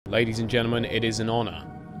Ladies and gentlemen, it is an honor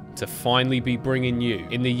to finally be bringing you,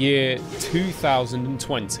 in the year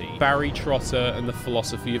 2020, Barry Trotter and the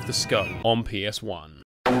Philosophy of the Skull on PS1.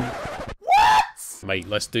 Mate,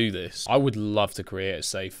 let's do this. I would love to create a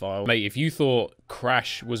save file. Mate, if you thought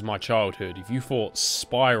Crash was my childhood, if you thought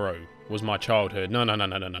Spyro was my childhood, no,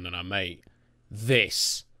 mate.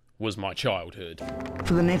 This was my childhood.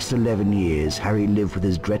 For the next 11 years, Harry lived with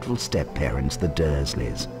his dreadful step-parents, the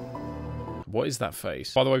Dursleys. What is that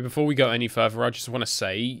face? By the way, before we go any further, I just want to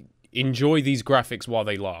say, enjoy these graphics while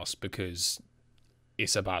they last, because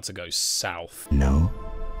it's about to go south. No?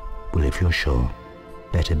 Well, if you're sure,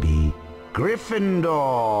 better be Gryffindor!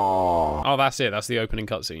 Oh, that's it. That's the opening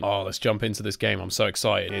cutscene. Oh, let's jump into this game. I'm so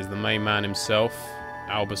excited. Here's the main man himself,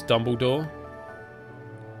 Albus Dumbledore.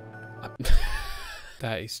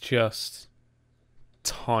 That is just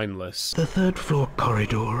timeless. The third floor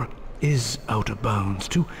corridor is out of bounds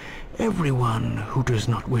to everyone who does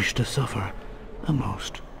not wish to suffer a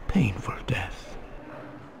most painful death.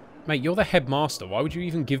 Mate, you're the headmaster. Why would you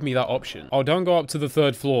even give me that option? Oh, don't go up to the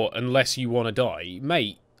third floor unless you want to die.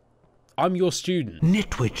 Mate, I'm your student.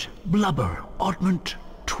 Nitwit, blubber, oddment,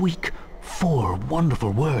 tweak. 4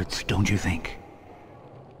 wonderful words, don't you think?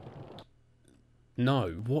 No,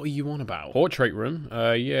 what are you on about? Portrait room?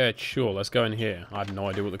 Yeah, sure, let's go in here. I have no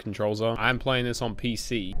idea what the controls are. I am playing this on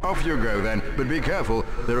PC. Off you go then, but be careful,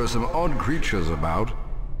 there are some odd creatures about.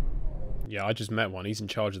 Yeah, I just met one. He's in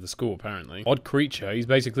charge of the school, apparently. Odd creature. He's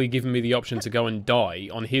basically given me the option to go and die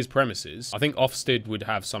on his premises. I think Ofsted would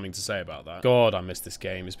have something to say about that. God, I miss this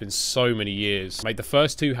game. It's been so many years. Mate, the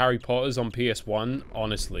first 2 Harry Potters on PS1,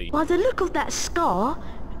 honestly. By the look of that scar,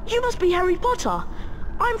 you must be Harry Potter.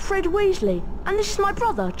 I'm Fred Weasley, and this is my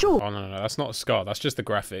brother, George. Oh, no, that's not a scar. That's just the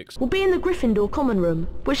graphics. We'll be in the Gryffindor common room,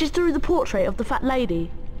 which is through the portrait of the fat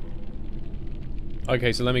lady.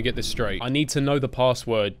 Okay, so let me get this straight. I need to know the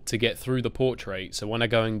password to get through the portrait, so when I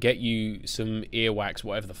go and get you some earwax,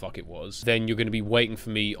 whatever the fuck it was, then you're going to be waiting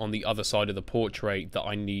for me on the other side of the portrait that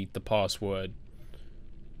I need the password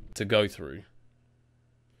to go through.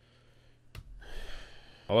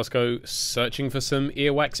 Well, let's go searching for some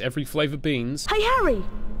earwax every flavour beans. Hey Harry,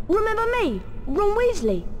 remember me, Ron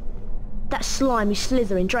Weasley? That slimy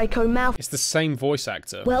Slytherin Draco Malfoy. It's the same voice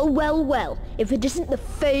actor. Well, if it isn't the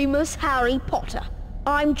famous Harry Potter.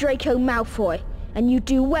 I'm Draco Malfoy, and you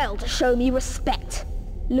do well to show me respect.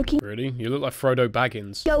 Looking... Really? You look like Frodo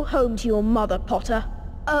Baggins. Go home to your mother, Potter.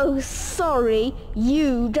 Oh, sorry,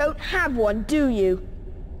 you don't have one, do you?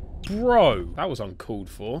 Bro, that was uncalled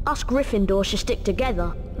for. Us Gryffindors should stick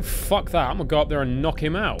together. Fuck that, I'm gonna go up there and knock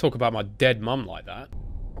him out. Talk about my dead mum like that.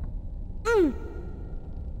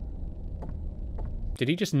 Did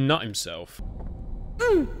he just nut himself?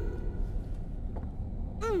 Oh,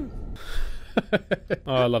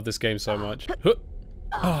 I love this game so much.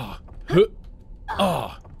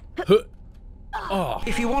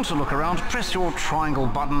 If you want to look around, press your triangle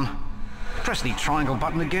button. Press the triangle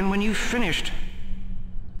button again when you've finished.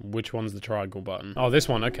 Which one's the triangle button? Oh, this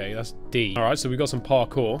one. Okay, that's D. Alright, so we got some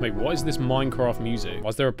parkour. Wait, what is this Minecraft music? Why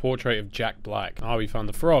is there a portrait of Jack Black? Oh, we found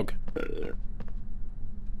the frog.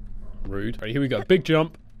 Rude. Right, here we go. Big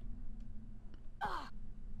jump.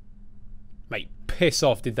 Mate, piss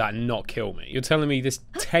off, did that not kill me? You're telling me this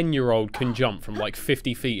 10-year-old can jump from like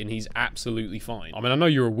 50 feet and he's absolutely fine? I mean, I know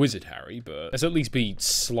you're a wizard, Harry, but let's at least be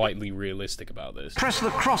slightly realistic about this. Press the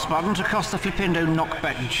cross button to cast the Flipendo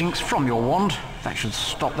knockback jinx from your wand. That should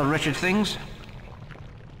stop the wretched things.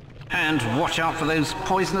 And watch out for those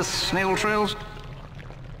poisonous snail trails.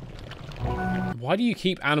 Why do you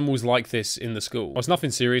keep animals like this in the school? Well, it's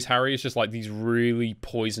nothing serious, Harry. It's just like these really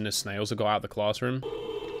poisonous snails that got out of the classroom.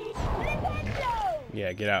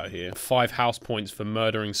 Yeah, get out of here. 5 house points for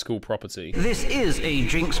murdering school property. This is a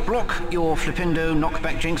jinx block. Your Flipendo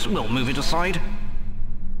knockback jinx will move it aside.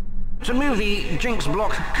 To move the jinx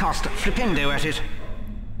block, cast Flipendo at it.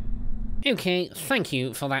 Okay, thank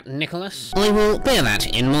you for that, Nicholas. I will bear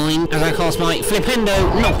that in mind as I cast my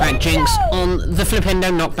Flipendo knockback jinx on the Flipendo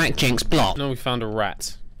knockback jinx block. No, we found a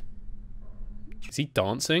rat. Is he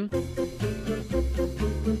dancing?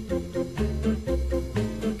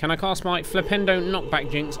 Can I cast my Flipendo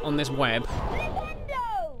knockback jinx on this web?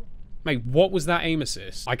 Flipendo! Mate, what was that aim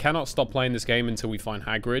assist? I cannot stop playing this game until we find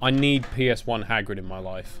Hagrid. I need PS1 Hagrid in my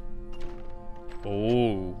life.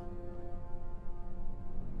 Oh.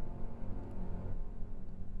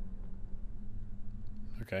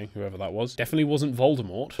 Okay, whoever that was. Definitely wasn't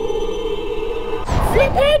Voldemort.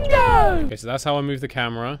 Flipendo! Okay, so that's how I move the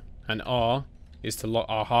camera. And R is to lock.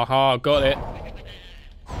 Ah, ha, ha, got it.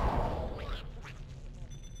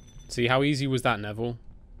 See, how easy was that, Neville?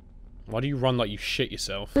 Why do you run like you shit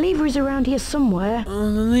yourself? The lever is around here somewhere.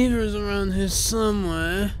 Oh, the lever is around here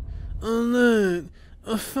somewhere. Oh look,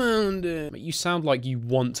 I found it. You sound like you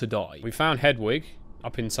want to die. We found Hedwig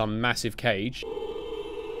up in some massive cage.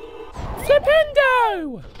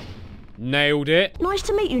 Flipendo! Nailed it. Nice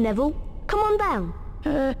to meet you, Neville. Come on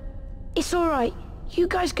down. It's alright. You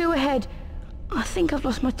guys go ahead. I think I've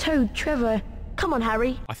lost my toad, Trevor. Come on,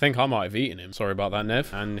 Harry. I think I might have eaten him. Sorry about that,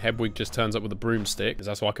 Nev. And Hedwig just turns up with a broomstick, because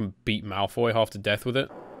that's why I can beat Malfoy half to death with it.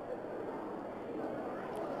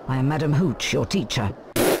 I am Madam Hooch, your teacher.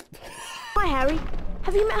 Hi, Harry.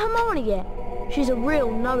 Have you met Hermione yet? She's a real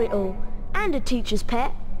know-it-all. And a teacher's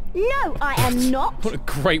pet. No, I am not. What a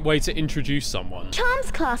great way to introduce someone.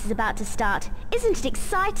 Charms class is about to start. Isn't it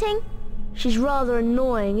exciting? She's rather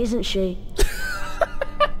annoying, isn't she?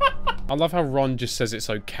 I love how Ron just says it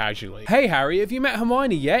so casually. Hey, Harry, have you met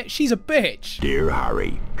Hermione yet? She's a bitch. Dear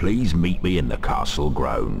Harry, please meet me in the castle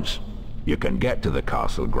grounds. You can get to the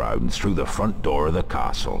castle grounds through the front door of the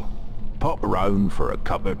castle. Pop round for a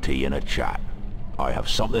cup of tea and a chat. I have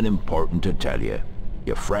something important to tell you.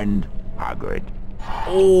 Your friend, Hagrid.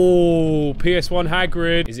 Oh, PS1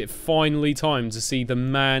 Hagrid. Is it finally time to see the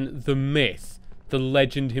man, the myth, the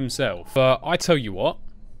legend himself? But I tell you what,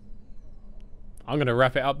 I'm going to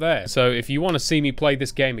wrap it up there. So if you want to see me play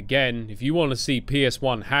this game again, if you want to see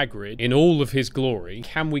PS1 Hagrid in all of his glory,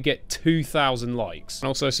 can we get 2,000 likes? And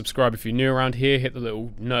also subscribe if you're new around here, hit the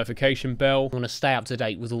little notification bell. I want to stay up to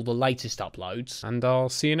date with all the latest uploads, and I'll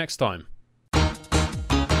see you next time.